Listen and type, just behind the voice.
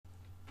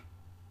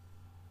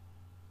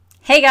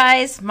Hey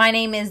guys, my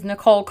name is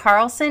Nicole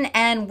Carlson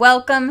and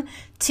welcome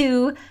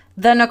to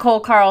the Nicole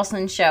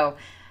Carlson Show.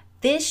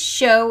 This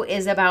show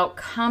is about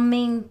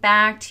coming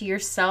back to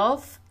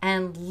yourself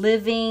and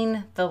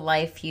living the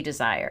life you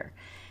desire.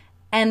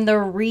 And the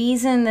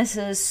reason this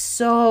is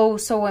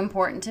so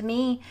important to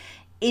me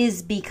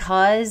is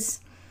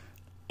because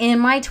in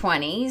my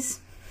 20s,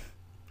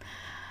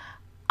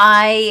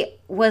 I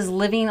was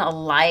living a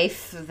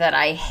life that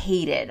I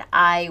hated.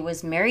 I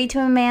was married to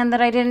a man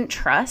that I didn't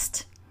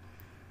trust.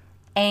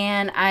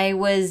 And I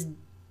was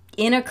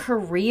in a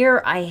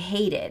career I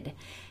hated.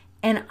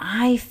 And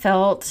I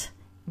felt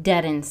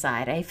dead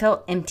inside. I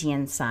felt empty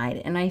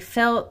inside. And I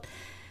felt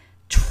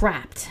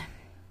trapped.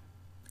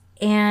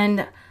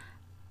 And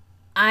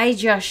I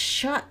just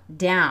shut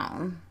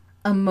down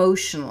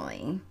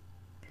emotionally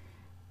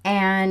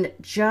and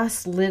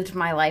just lived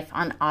my life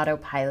on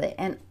autopilot.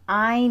 And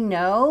I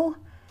know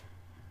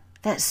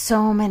that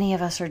so many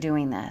of us are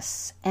doing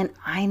this. And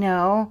I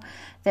know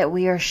that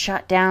we are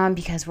shut down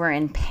because we're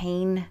in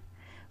pain.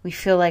 We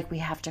feel like we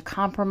have to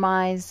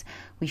compromise.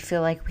 We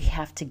feel like we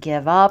have to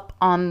give up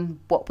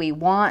on what we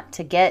want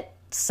to get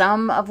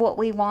some of what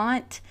we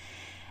want.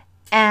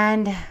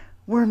 And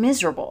we're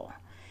miserable.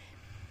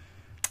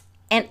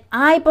 And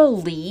I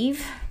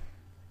believe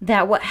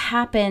that what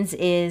happens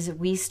is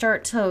we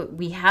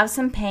have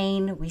some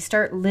pain. We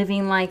start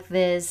living like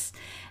this.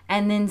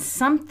 And then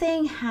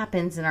something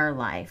happens in our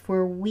life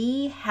where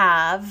we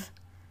have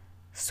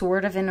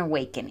sort of an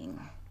awakening.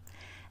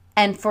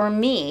 And for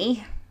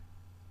me,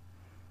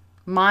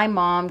 my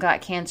mom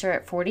got cancer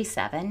at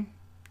 47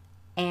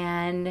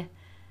 and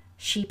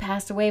she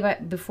passed away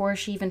before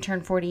she even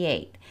turned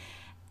 48.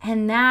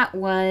 And that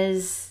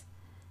was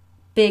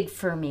big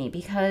for me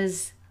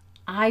because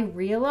I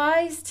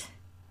realized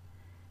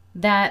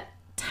that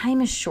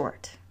time is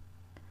short.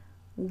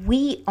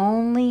 We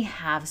only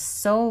have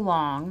so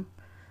long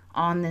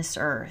on this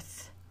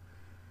earth.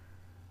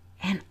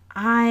 And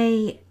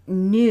I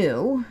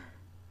knew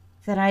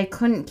that I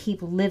couldn't keep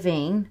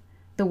living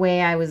the way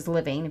I was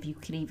living, if you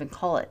could even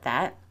call it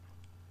that.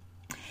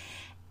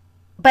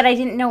 But I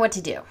didn't know what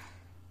to do.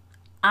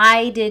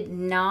 I did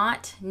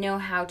not know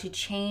how to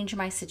change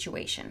my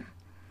situation.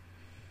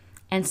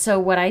 And so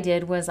what I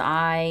did was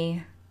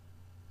I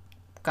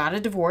got a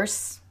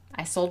divorce.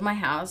 I sold my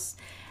house.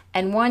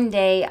 And one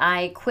day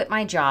I quit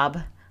my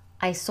job.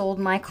 I sold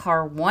my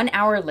car 1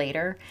 hour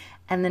later.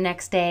 And the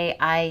next day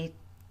I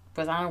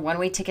was on a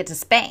one-way ticket to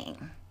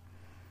Spain.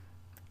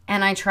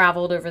 And I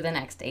traveled over the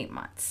next 8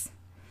 months.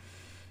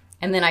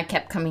 And then I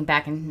kept coming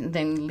back and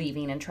then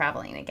leaving and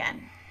traveling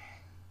again.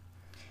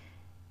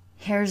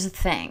 Here's the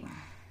thing.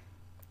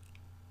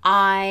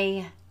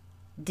 I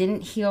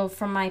didn't heal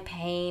from my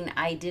pain.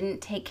 I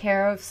didn't take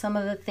care of some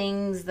of the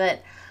things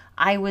that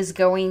I was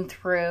going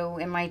through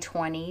in my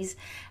 20s.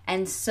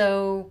 And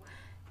so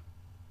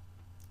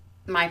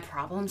my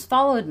problems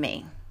followed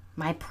me.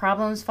 My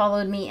problems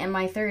followed me in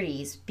my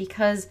 30s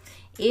because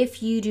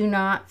if you do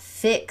not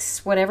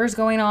fix whatever's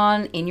going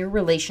on in your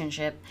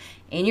relationship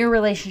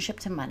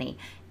to money,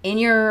 in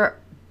your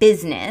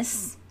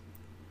business,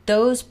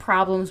 those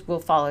problems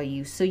will follow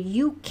you. So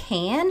you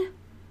can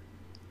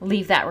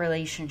leave that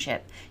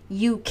relationship.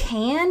 You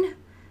can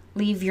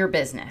leave your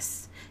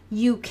business.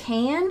 You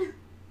can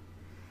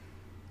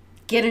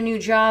get a new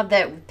job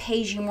that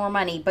pays you more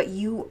money, but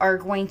you are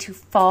going to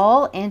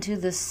fall into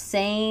the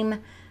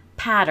same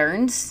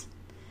patterns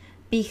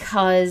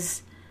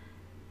because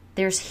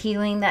there's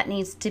healing that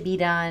needs to be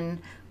done.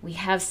 We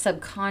have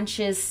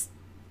subconscious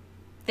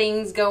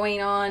things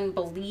going on,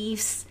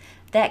 beliefs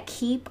that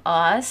keep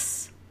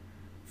us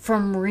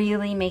from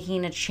really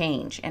making a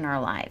change in our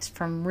lives,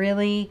 from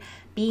really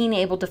being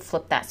able to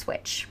flip that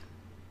switch.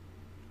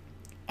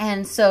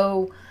 And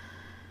so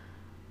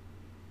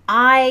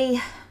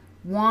I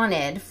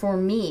wanted for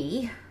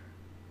me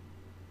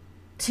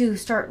to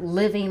start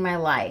living my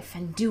life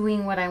and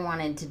doing what I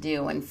wanted to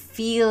do and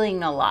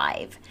feeling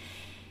alive.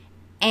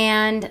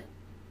 And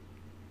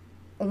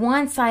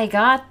once I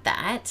got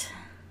that,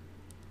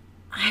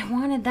 I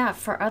wanted that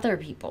for other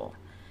people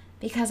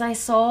because I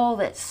saw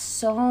that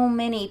so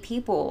many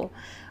people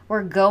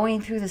were going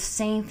through the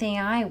same thing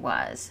I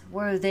was,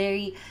 where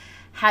they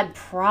had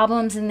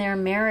problems in their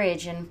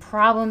marriage and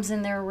problems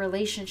in their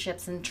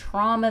relationships and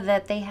trauma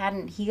that they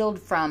hadn't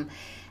healed from.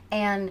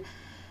 And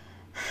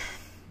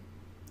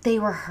they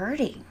were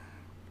hurting.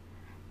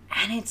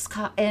 And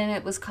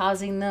it was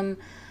causing them,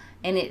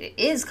 and it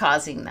is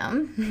causing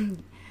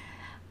them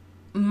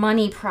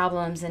money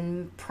problems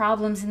and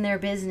problems in their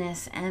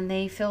business, and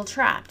they feel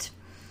trapped.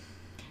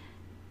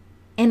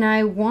 And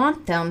I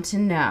want them to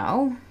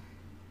know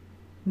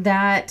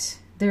that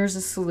there's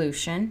a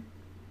solution,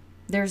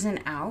 there's an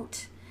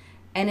out,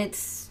 and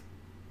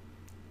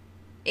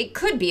it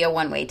could be a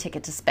one-way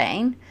ticket to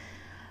Spain,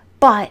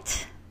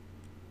 but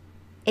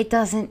it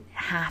doesn't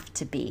have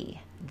to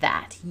be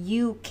that.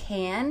 You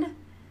can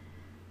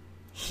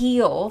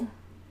heal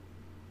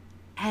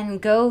and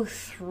go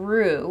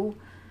through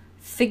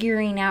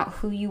figuring out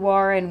who you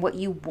are and what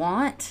you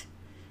want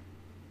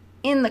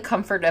in the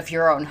comfort of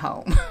your own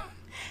home.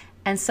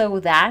 And so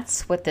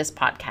that's what this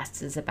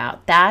podcast is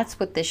about. That's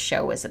what this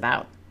show is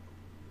about.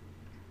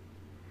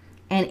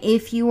 And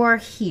if you are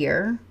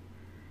here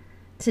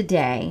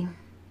today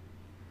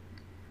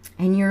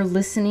and you're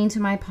listening to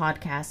my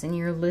podcast and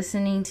you're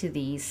listening to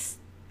these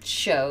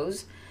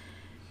shows,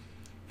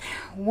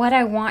 what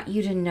I want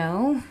you to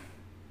know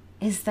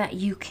is that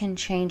you can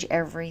change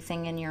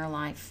everything in your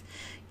life.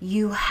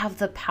 You have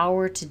the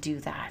power to do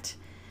that.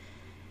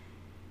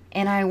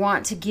 And I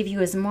want to give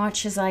you as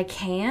much as I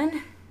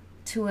can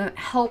to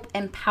help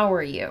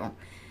empower you.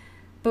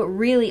 But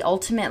really,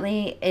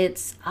 ultimately,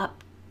 it's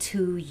up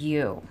to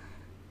you.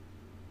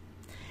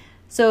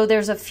 So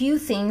there's a few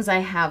things I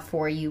have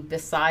for you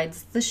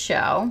besides the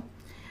show.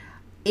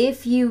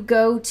 If you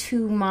go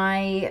to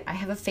I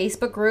have a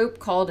Facebook group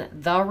called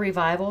The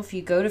Revival. If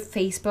you go to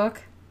Facebook,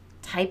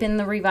 type in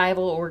The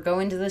Revival or go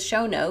into the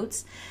show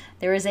notes,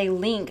 there is a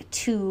link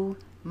to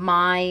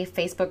my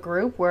Facebook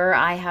group where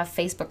I have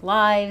Facebook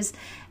Lives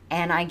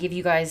and I give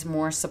you guys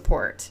more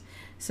support.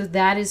 So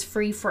that is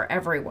free for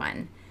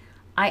everyone.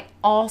 I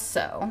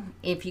also,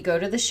 if you go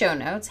to the show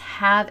notes,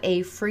 have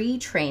a free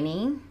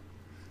training,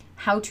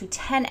 how to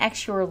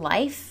 10x your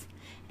life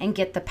and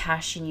get the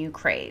passion you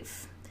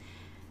crave.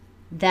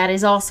 That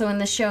is also in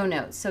the show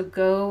notes. So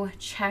go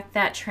check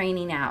that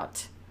training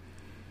out.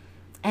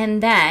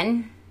 And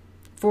then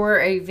for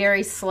a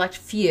very select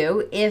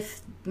few,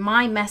 if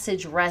my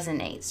message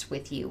resonates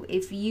with you,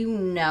 if you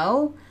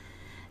know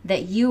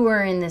that you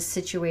are in this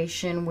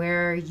situation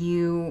where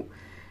you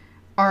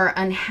are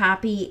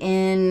unhappy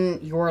in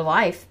your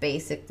life,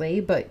 basically,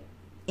 but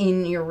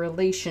in your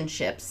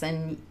relationships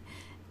and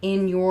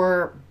in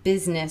your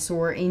business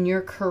or in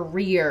your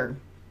career,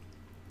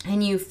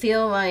 and you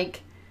feel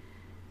like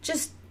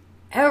just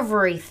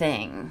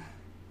everything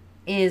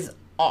is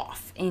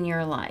off in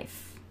your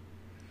life,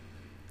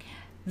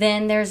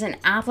 then there's an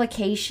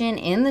application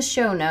in the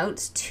show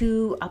notes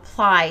to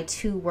apply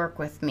to work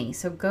with me.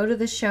 So go to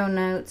the show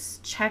notes,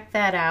 check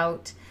that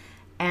out,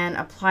 and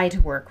apply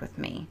to work with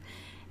me.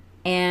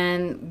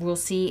 And we'll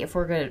see if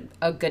we're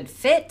a good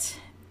fit,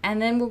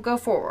 and then we'll go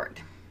forward.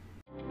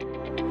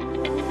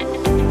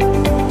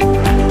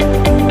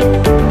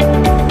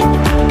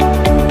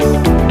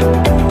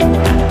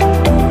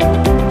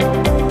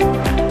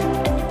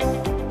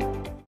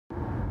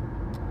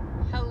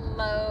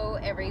 Hello,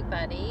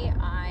 everybody.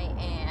 I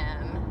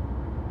am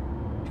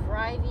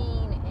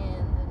driving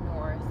in the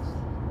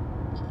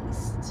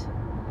northeast,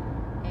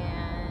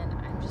 and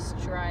I'm just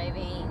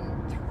driving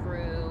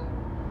through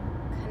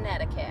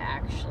Connecticut,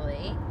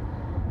 actually,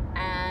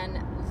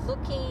 and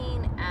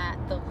looking at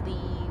the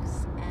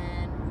leaves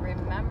and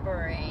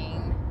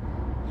remembering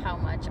how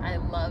much I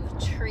love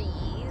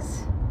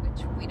trees,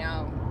 which we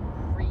don't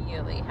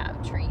really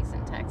have trees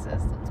in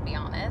Texas, let's be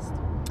honest,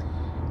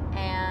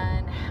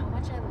 and how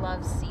much I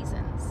love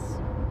seasons,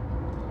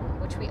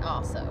 which we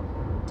also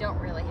don't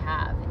really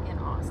have in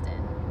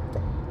Austin.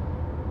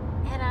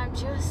 And I'm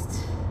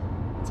just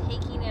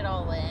taking it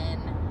all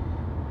in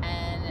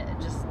and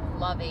just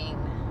loving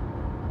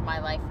my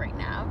life right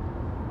now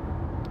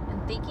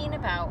and thinking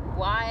about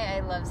why I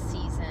love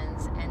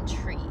seasons and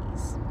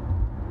trees.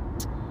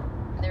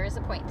 There is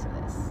a point to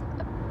this,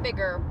 a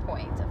bigger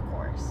point, of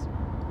course,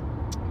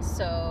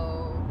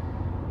 so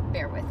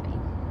bear with me.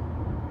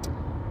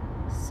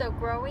 So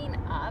growing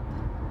up,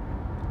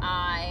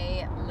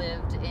 I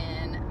lived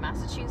in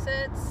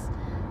Massachusetts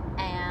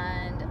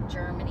and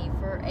Germany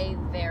for a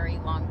very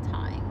long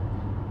time,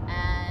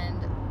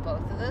 and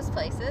both of those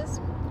places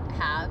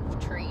have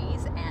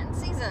trees and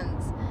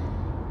seasons.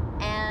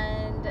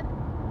 And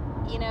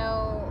you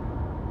know,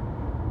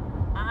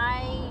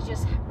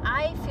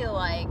 I feel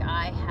like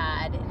I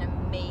had an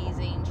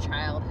amazing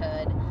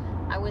childhood.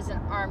 I was an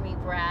army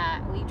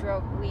brat.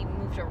 We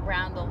moved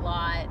around a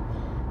lot.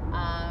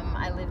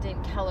 I lived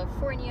in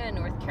California,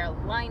 North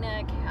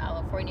Carolina,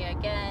 California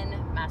again,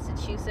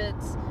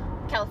 Massachusetts,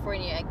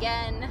 California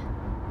again,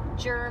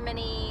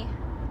 Germany,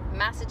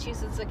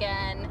 Massachusetts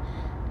again,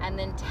 and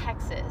then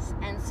Texas.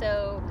 And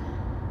so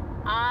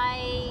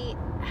I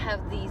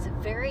have these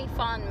very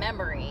fond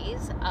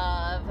memories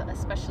of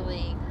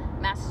especially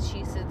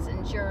Massachusetts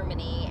and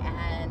Germany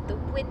and the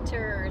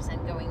winters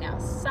and going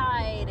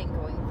outside and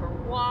going for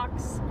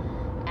walks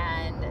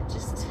and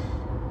just,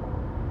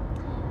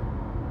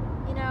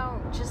 you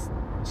know, just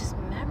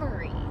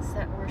memories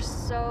that were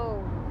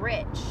so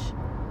rich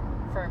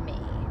for me.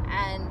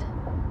 And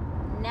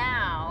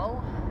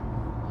now,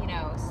 you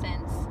know,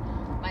 since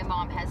my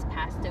mom has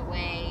passed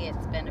away,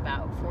 it's been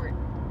about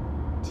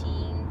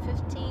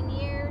 15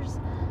 years.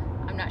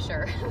 I'm not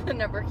sure. The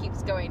number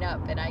keeps going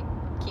up and I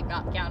keep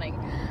not counting.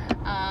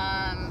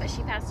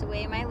 She passed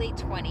away in my late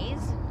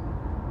 20s,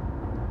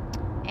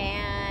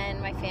 and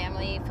my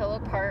family fell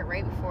apart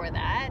right before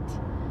that.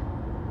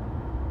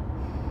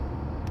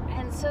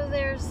 And so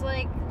there's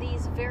like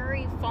these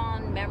very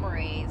fond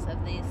memories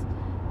of these,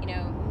 you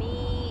know,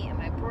 me and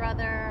my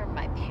brother,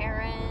 my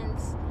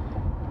parents,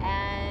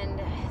 and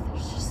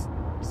there's just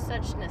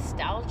such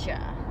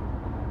nostalgia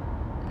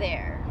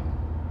there.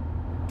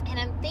 And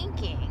I'm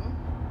thinking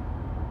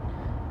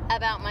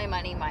about my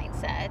money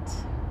mindset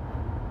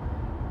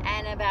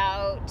and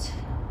about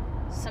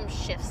some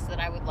shifts that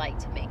I would like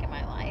to make in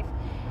my life.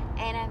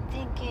 And I'm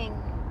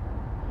thinking,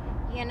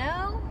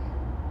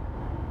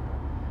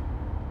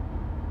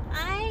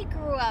 I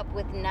grew up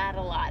with not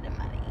a lot of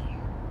money.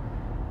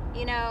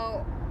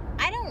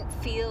 I don't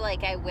feel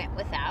like I went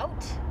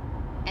without.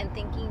 And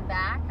thinking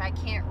back, I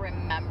can't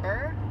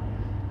remember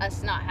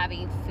us not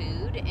having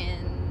food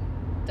in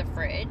the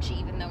fridge,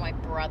 even though my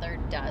brother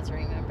does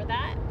remember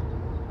that.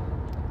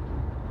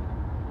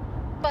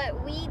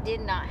 But we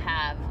did not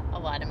have a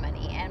lot of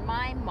money, and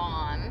my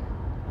mom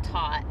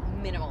taught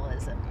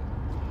minimalism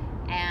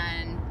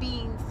and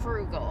being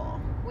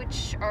frugal,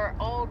 which are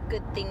all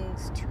good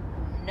things to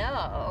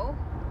know,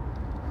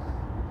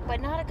 but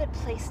not a good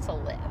place to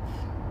live.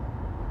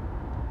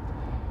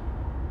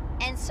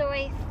 And so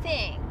I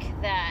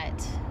think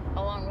that,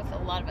 along with a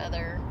lot of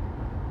other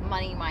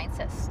money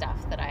mindset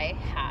stuff that I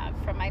have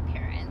from my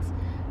parents,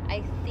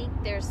 I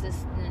think there's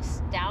this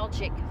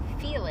nostalgic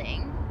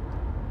feeling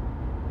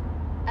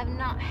of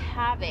not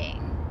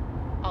having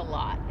a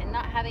lot, and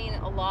not having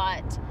a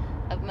lot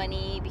of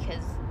money,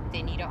 because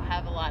then you don't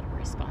have a lot of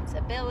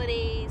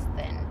responsibilities,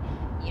 then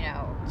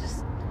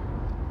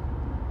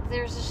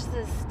there's just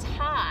this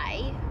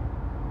tie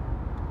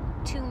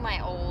to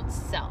my old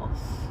self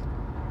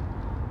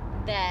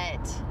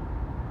that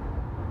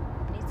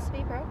needs to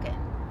be broken,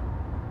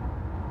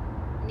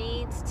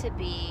 needs to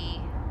be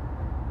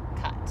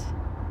cut.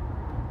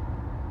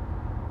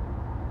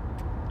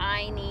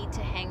 I need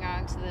to hang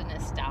on to the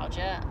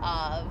nostalgia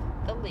of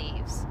the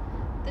leaves,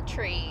 the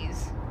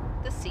trees,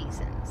 the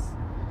seasons,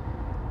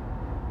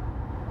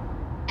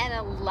 and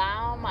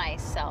allow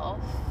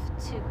myself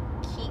to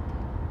keep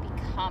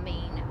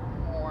becoming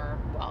more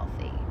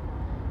wealthy.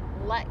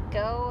 Let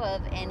go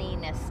of any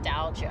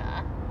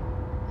nostalgia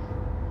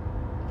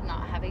of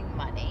not having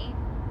money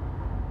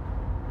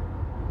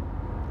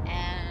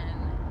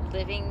and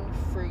living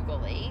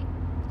frugally,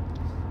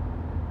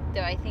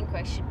 though I think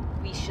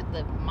we should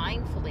live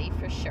mindfully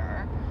for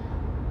sure.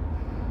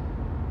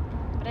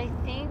 But I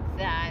think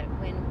that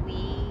when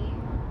we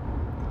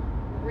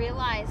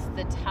realize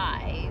the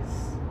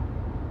ties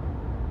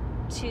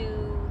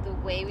to the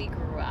way we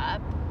grew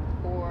up,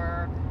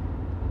 or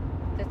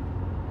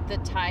the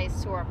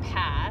ties to our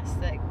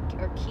past that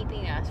are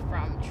keeping us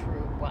from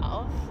true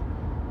wealth,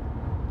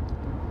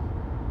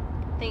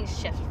 things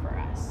shift for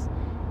us.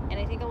 And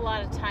I think a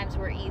lot of times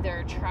we're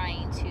either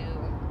trying to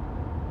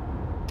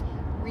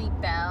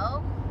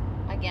rebel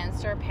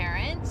against our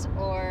parents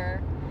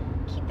or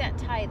keep that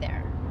tie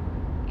there,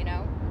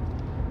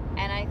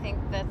 and I think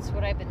that's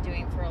what I've been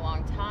doing for a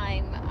long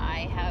time.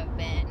 I have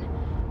been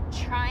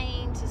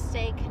trying to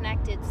stay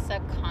connected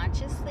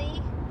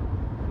subconsciously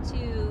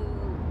to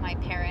my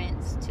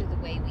parents, to the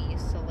way we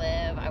used to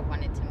live. I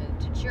wanted to move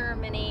to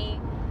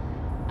Germany,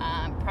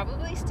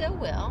 probably still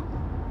will,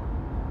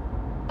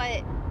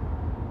 but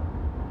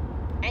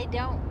I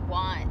don't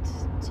want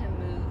to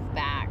move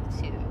back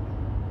to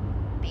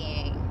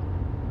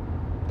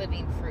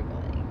living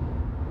frugally,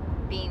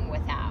 being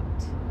without,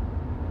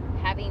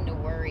 having to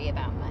worry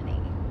about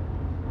money.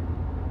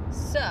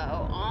 So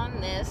on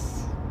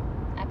this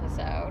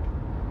episode,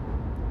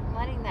 I'm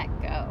letting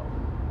that go.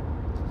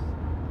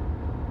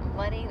 I'm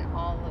letting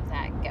all of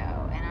that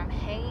go, and I'm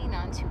hanging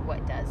on to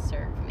what does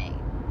serve me.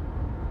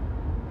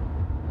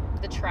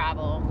 The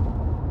travel,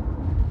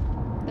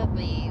 the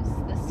leaves,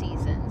 the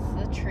seasons,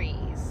 the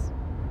trees,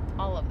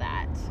 all of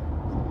that.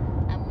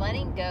 I'm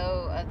letting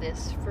go of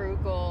this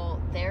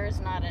frugal, there's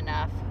not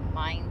enough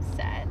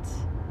mindset,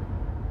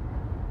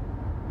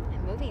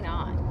 and moving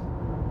on.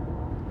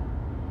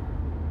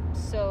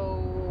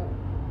 So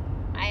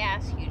I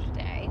ask you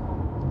today,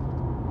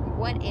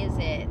 what is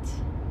it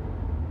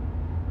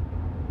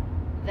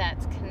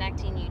that's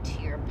connecting you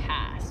to your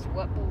past?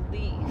 What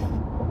belief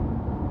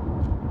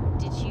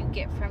did you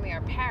get from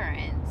your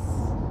parents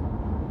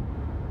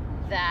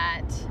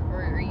that,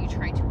 or are you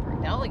trying to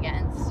rebel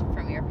against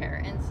from your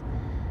parents,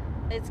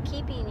 that's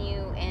keeping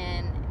you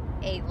in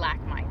a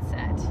lack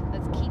mindset,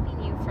 that's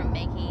keeping you from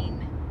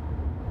making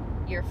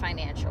your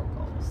financial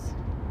goals?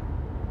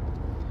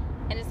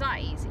 And it's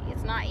not easy.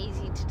 It's not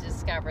easy to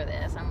discover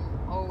this.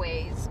 I'm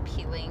always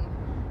peeling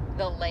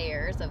the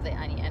layers of the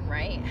onion,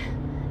 right?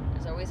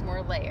 There's always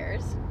more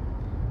layers.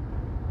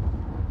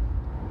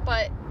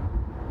 But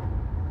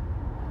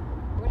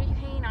what are you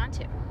hanging on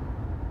to?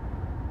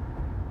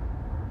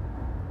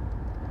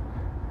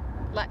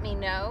 Let me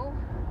know.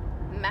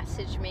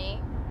 Message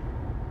me.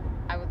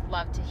 I would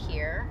love to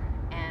hear.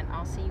 And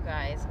I'll see you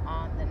guys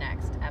on the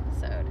next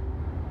episode.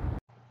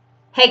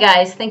 Hey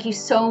guys, thank you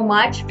so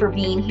much for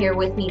being here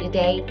with me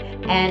today.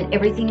 And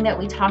everything that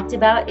we talked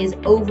about is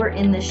over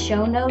in the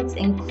show notes,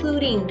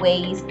 including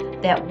ways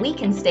that we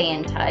can stay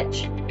in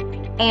touch.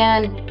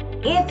 And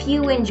if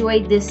you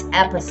enjoyed this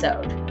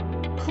episode,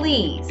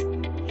 please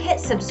hit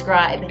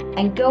subscribe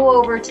and go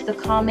over to the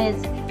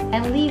comments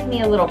and leave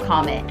me a little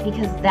comment,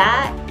 because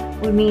that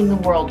would mean the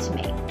world to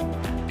me.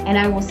 And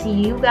I will see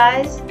you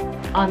guys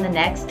on the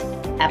next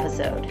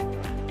episode.